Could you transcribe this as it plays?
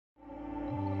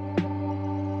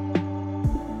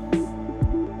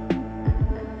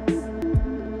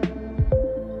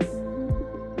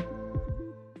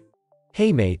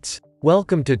Hey mates,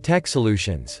 welcome to Tech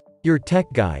Solutions, your tech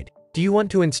guide. Do you want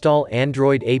to install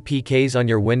Android APKs on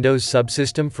your Windows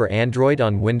subsystem for Android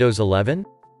on Windows 11?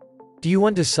 Do you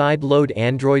want to side-load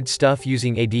Android stuff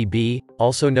using ADB,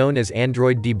 also known as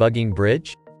Android Debugging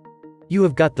Bridge? You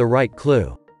have got the right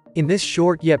clue. In this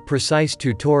short yet precise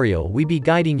tutorial we be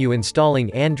guiding you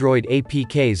installing Android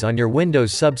APKs on your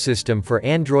Windows subsystem for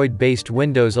Android-based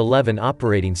Windows 11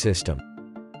 operating system.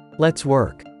 Let's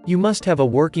work. You must have a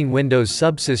working Windows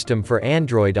subsystem for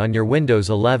Android on your Windows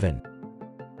 11.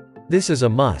 This is a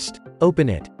must. Open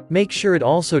it. Make sure it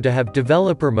also to have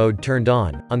developer mode turned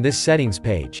on this settings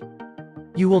page.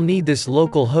 You will need this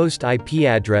local host IP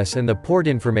address and the port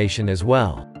information as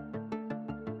well.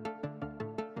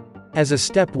 As a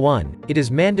step 1, it is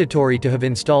mandatory to have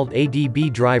installed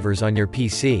ADB drivers on your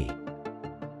PC.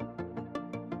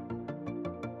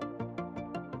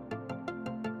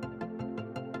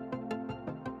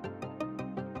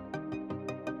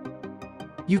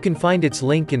 You can find its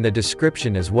link in the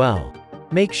description as well.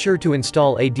 Make sure to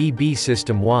install ADB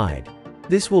system-wide.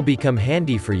 This will become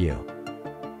handy for you.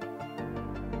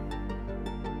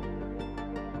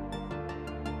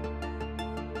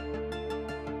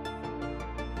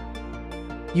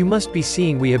 You must be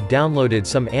seeing we have downloaded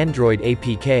some Android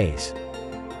APKs.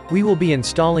 We will be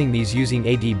installing these using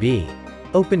ADB.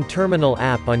 Open Terminal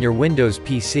app on your Windows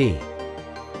PC.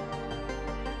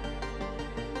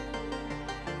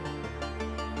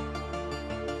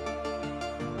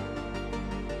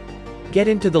 Get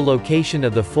into the location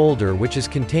of the folder which is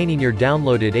containing your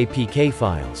downloaded APK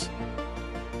files.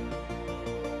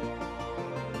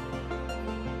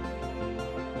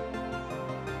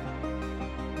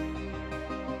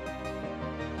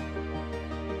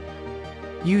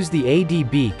 Use the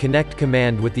ADB connect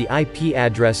command with the IP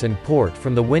address and port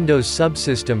from the Windows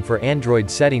subsystem for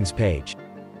Android settings page.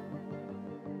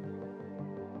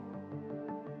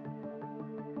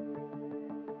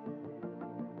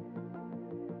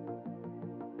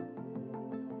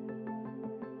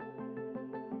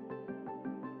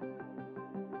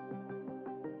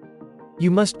 You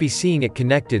must be seeing it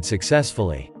connected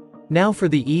successfully. Now for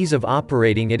the ease of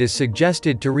operating it is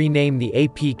suggested to rename the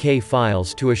APK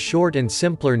files to a short and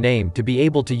simpler name to be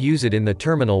able to use it in the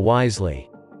terminal wisely.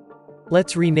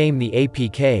 Let's rename the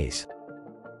APKs.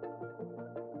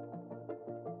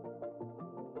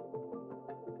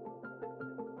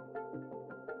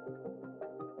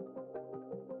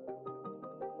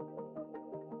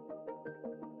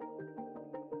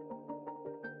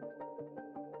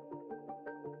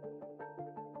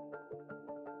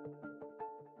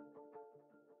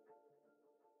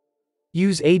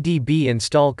 Use ADB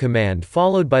install command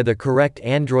followed by the correct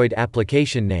Android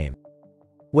application name.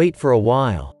 Wait for a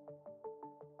while.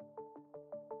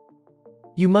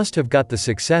 You must have got the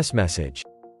success message.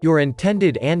 Your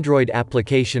intended Android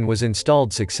application was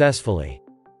installed successfully.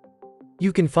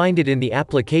 You can find it in the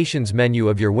Applications menu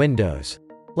of your Windows.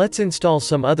 Let's install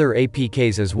some other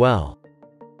APKs as well.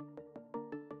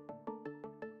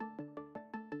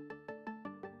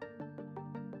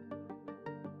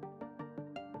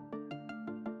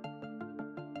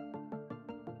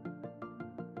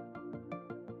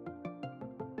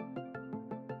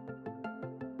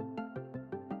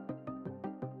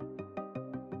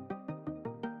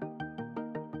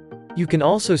 You can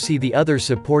also see the other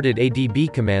supported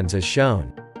ADB commands as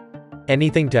shown.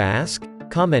 Anything to ask?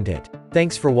 Comment it.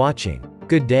 Thanks for watching.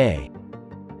 Good day.